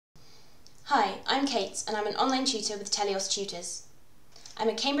Hi, I'm Kate and I'm an online tutor with Telios Tutors. I'm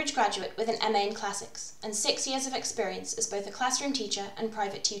a Cambridge graduate with an MA in Classics and 6 years of experience as both a classroom teacher and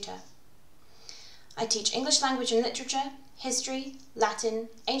private tutor. I teach English language and literature, history, Latin,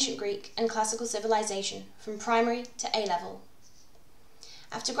 ancient Greek and classical civilization from primary to A-level.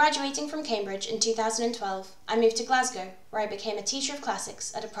 After graduating from Cambridge in 2012, I moved to Glasgow, where I became a teacher of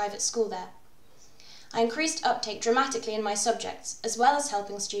classics at a private school there. I increased uptake dramatically in my subjects, as well as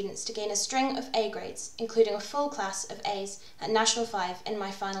helping students to gain a string of A grades, including a full class of A's at National 5 in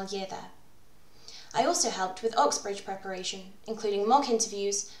my final year there. I also helped with Oxbridge preparation, including mock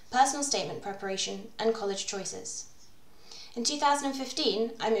interviews, personal statement preparation, and college choices. In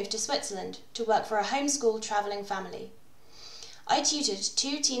 2015, I moved to Switzerland to work for a homeschool travelling family. I tutored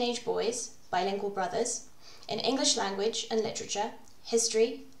 2 teenage boys, bilingual brothers, in English language and literature,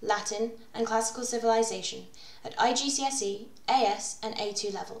 history, Latin and classical civilization at IGCSE, AS and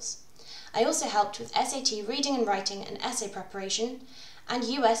A2 levels. I also helped with SAT reading and writing and essay preparation and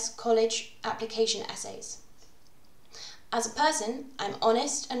US college application essays. As a person, I'm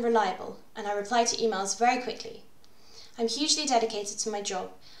honest and reliable and I reply to emails very quickly. I'm hugely dedicated to my job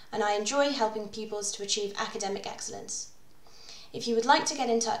and I enjoy helping pupils to achieve academic excellence. If you would like to get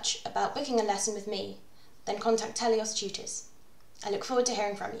in touch about booking a lesson with me, then contact Telios Tutors. I look forward to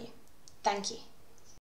hearing from you. Thank you.